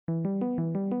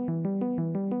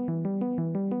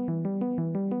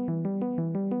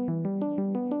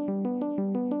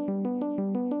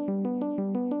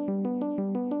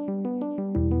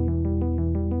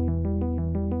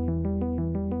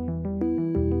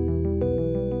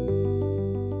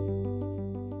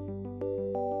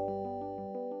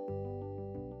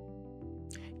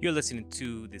You're listening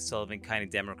to the Sullivan County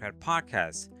Democrat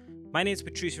podcast. My name is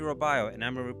Patricio Robayo, and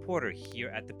I'm a reporter here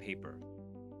at The Paper.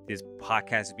 This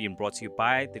podcast is being brought to you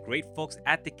by the great folks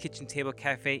at the Kitchen Table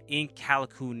Cafe in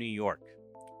Callicoon, New York.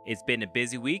 It's been a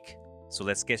busy week, so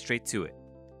let's get straight to it.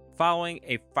 Following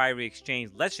a fiery exchange,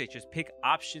 legislatures pick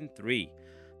option 3.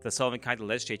 The Sullivan County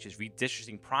Legislature's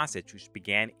redistricting process, which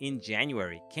began in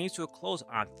January, came to a close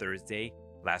on Thursday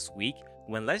last week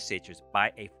when legislatures,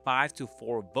 by a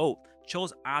 5-4 vote,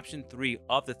 chose option 3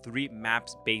 of the 3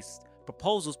 maps-based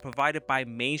proposals provided by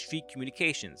Main Street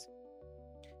Communications.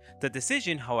 The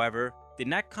decision, however, did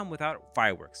not come without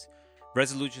fireworks.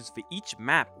 Resolutions for each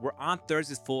map were on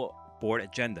Thursday's full board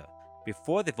agenda.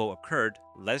 Before the vote occurred,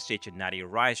 Legislator Nadia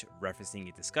Rajsz, referencing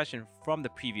a discussion from the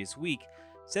previous week,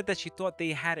 said that she thought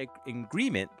they had an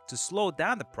agreement to slow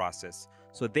down the process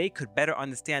so they could better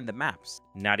understand the maps.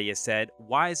 Nadia said,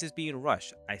 "Why is this being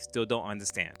rushed? I still don't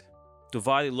understand."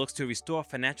 Duvalli looks to restore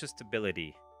financial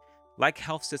stability. Like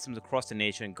health systems across the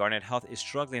nation, Garnet Health is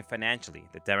struggling financially.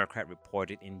 The Democrat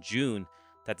reported in June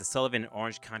that the Sullivan and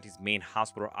Orange County's main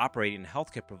hospital operating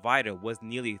healthcare provider was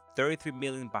nearly $33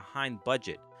 million behind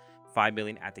budget, $5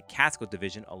 million at the Catskill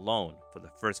division alone for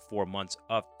the first 4 months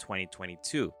of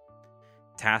 2022.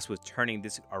 Tasked with turning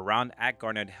this around at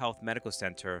Garnet Health Medical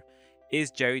Center is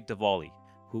Jerry Duvalli,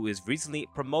 who is recently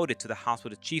promoted to the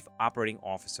hospital chief operating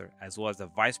officer as well as the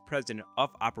vice president of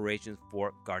operations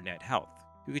for Garnet Health.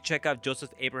 You can check out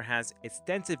Joseph Abraham's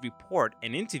extensive report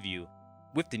and interview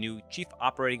with the new chief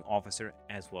operating officer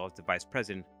as well as the vice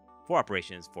president for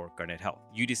operations for Garnet Health.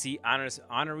 UDC honors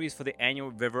honorees for the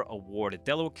annual River Award. The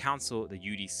Delaware Council, the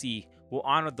UDC, will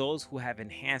honor those who have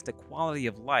enhanced the quality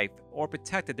of life or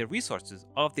protected the resources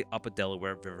of the Upper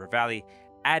Delaware River Valley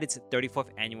at its 34th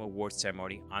annual award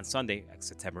ceremony on Sunday,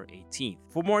 September 18th.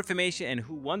 For more information and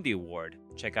who won the award,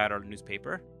 check out our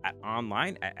newspaper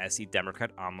online at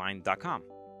scdemocratonline.com.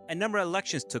 A number of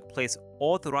elections took place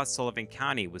all throughout Sullivan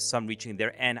County, with some reaching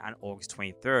their end on August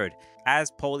 23rd.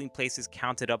 As polling places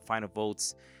counted up final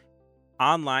votes,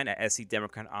 online at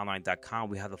scdemocratonline.com,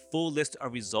 we have a full list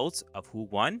of results of who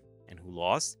won and who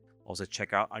lost. Also,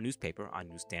 check out our newspaper on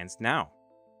newsstands now.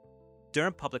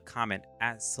 During public comment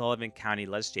at Sullivan County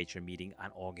Legislature meeting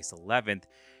on August 11th,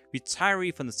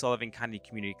 retiree from the Sullivan County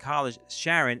Community College,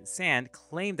 Sharon Sand,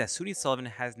 claimed that SUNY Sullivan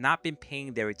has not been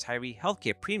paying their retiree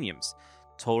healthcare premiums,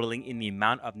 totaling in the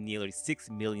amount of nearly $6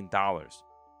 million.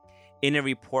 In a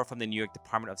report from the New York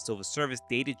Department of Civil Service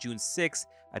dated June 6,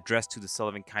 addressed to the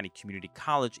Sullivan County Community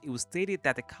College, it was stated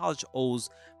that the college owes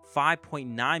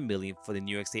 $5.9 million for the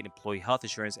New York State Employee Health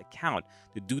Insurance account.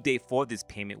 The due date for this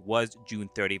payment was June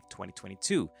 30,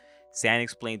 2022. Sand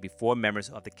explained before members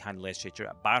of the county legislature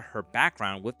about her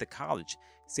background with the college,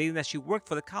 stating that she worked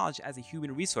for the college as a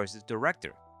human resources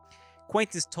director.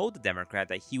 Quaintance told the Democrat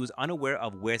that he was unaware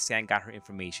of where Sand got her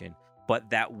information, but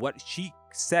that what she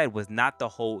said was not the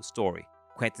whole story.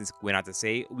 Quaintance went on to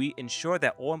say, "We ensure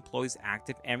that all employees,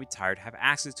 active and retired, have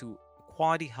access to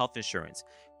quality health insurance.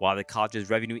 While the college's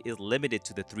revenue is limited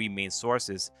to the 3 main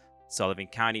sources, Sullivan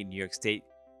County, New York State,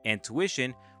 and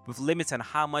tuition, with limits on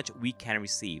how much we can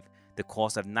receive. The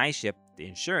cost of night shift, the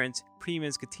insurance,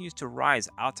 premiums continues to rise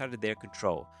outside of their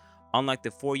control. Unlike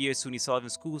the 4-year SUNY Sullivan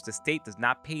schools, the state does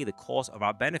not pay the cost of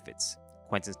our benefits,"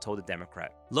 Quaintance told the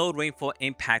Democrat. Low rainfall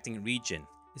impacting region.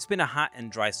 It's been a hot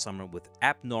and dry summer with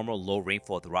abnormal low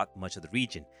rainfall throughout much of the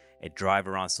region. A drive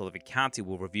around Sullivan County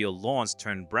will reveal lawns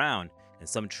turned brown and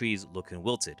some trees looking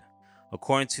wilted.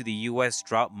 According to the U.S.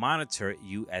 Drought Monitor,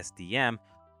 USDM,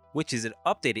 which is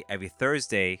updated every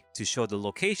Thursday to show the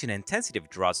location and intensity of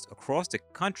droughts across the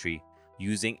country,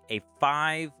 using a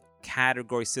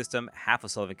 5-category system, half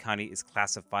of Sullivan County is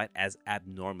classified as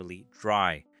abnormally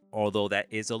dry. Although that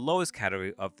is the lowest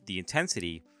category of the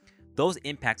intensity, those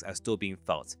impacts are still being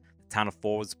felt. The town of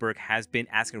Forwardsburg has been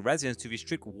asking residents to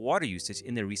restrict water usage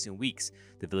in the recent weeks.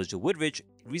 The village of Woodridge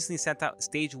recently sent out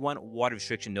Stage 1 water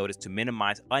restriction notice to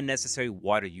minimize unnecessary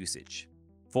water usage.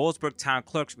 Forwardsburg Town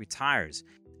Clerk retires.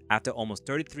 After almost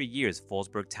 33 years,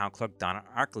 Forwardsburg Town Clerk Donna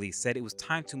Arkley said it was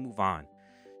time to move on.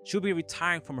 She'll be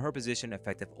retiring from her position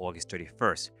effective August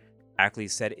 31st. Arkley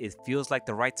said, "It feels like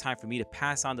the right time for me to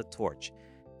pass on the torch.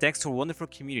 Thanks to a wonderful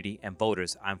community and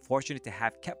voters, I'm fortunate to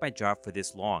have kept my job for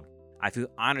this long. I feel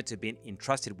honored to have been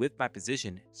entrusted with my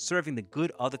position, serving the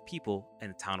good of the people in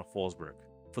the town of Forwardsburg."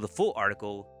 For the full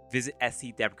article, visit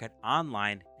SC Democrat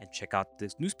online and check out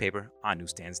this newspaper on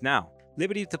newsstands now.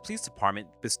 Liberty Police Department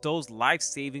bestows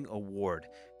Life-Saving Award.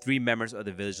 3 members of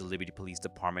the Village of Liberty Police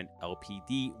Department,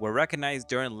 LPD, were recognized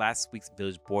during last week's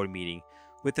village board meeting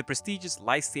with the prestigious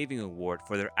Life-Saving Award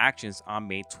for their actions on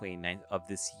May 29th of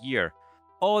this year.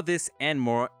 All this and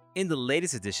more in the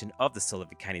latest edition of the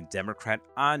Sullivan County Democrat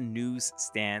on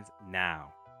newsstands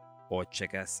now. Or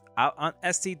check us out on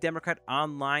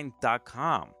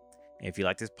scdemocratonline.com. And if you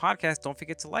like this podcast, don't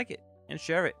forget to like it and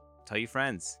share it. Tell your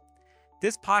friends.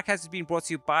 This podcast is being brought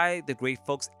to you by the great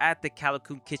folks at the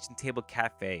Callicoon Kitchen Table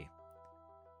Cafe.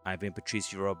 I've been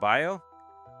Patricio Robayo.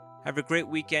 Have a great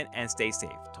weekend and stay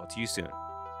safe. Talk to you soon.